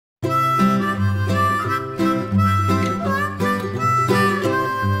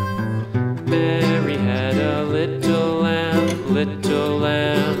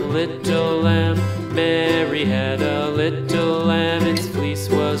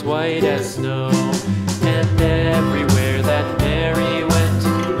white as snow. And everywhere that Mary went,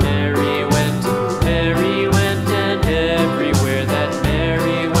 Mary went, Mary went, and everywhere that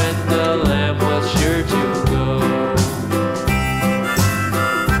Mary went, the lamb was sure to go.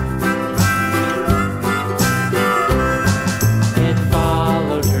 It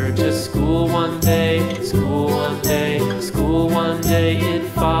followed her to school one day, school one day, school one day. It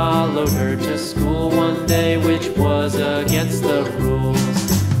followed her to school one day, which was against the rules.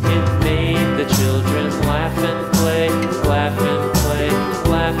 It made the children laugh and play, laugh and play,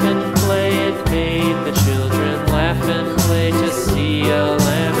 laugh and play. It made the children laugh and play to see a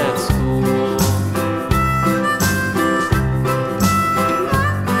lamb at school.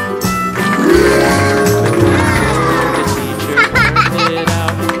 The teacher turned it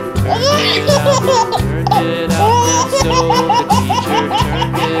out, turned it out, and so the teacher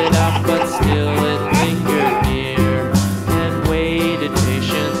turned it out, but still it lingered near and waited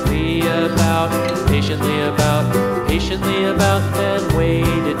patiently about, and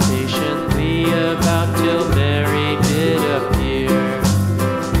waited patiently about till Mary did appear.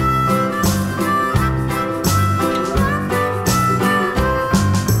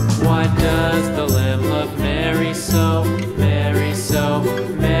 Why does the lamb love Mary so, Mary so,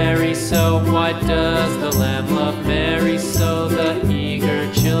 Mary so? Why does the lamb love Mary so? The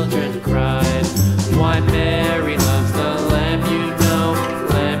eager children cried. Why Mary loves the lamb, you know,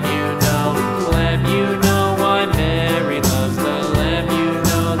 lamb, you know, lamb, you know. Why Mary loves the lamb, you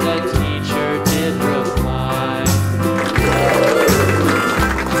know, the teacher did reply.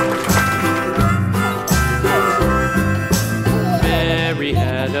 Mary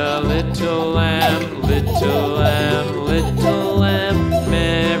had a little lamb, little lamb, little lamb.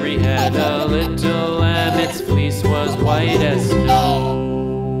 Mary had a little lamb, its fleece was white as snow.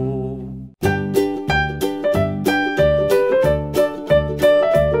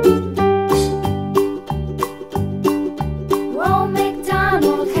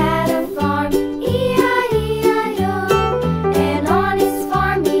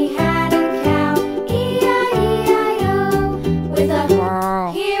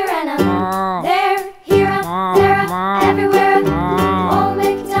 Everywhere. Old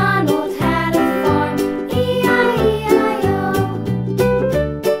MacDonald had a farm, E-I-E-I-O.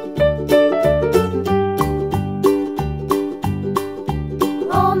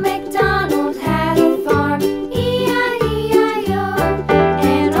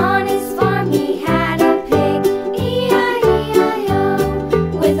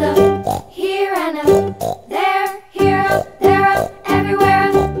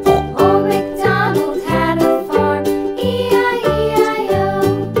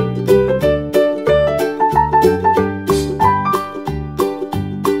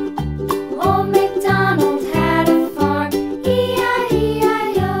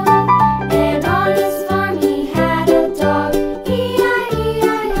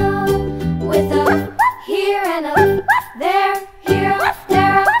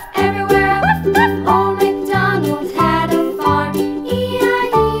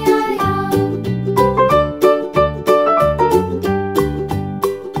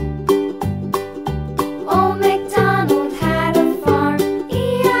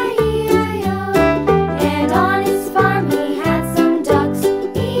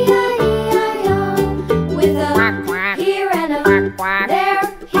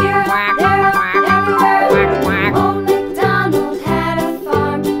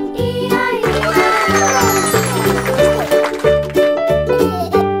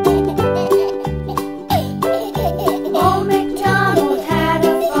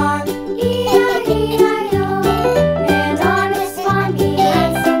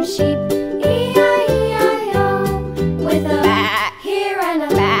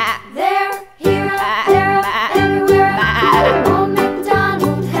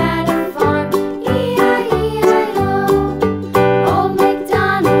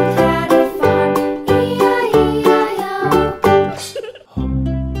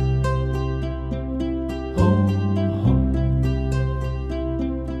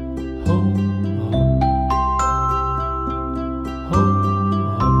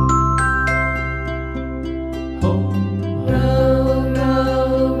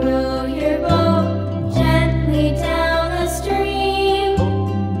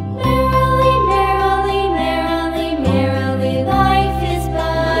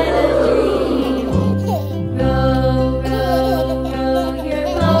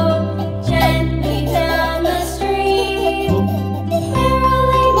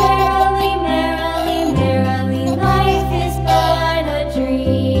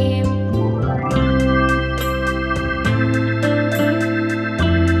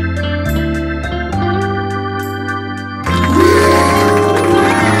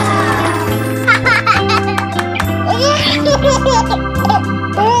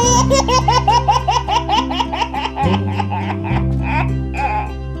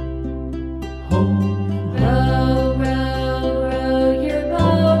 ho.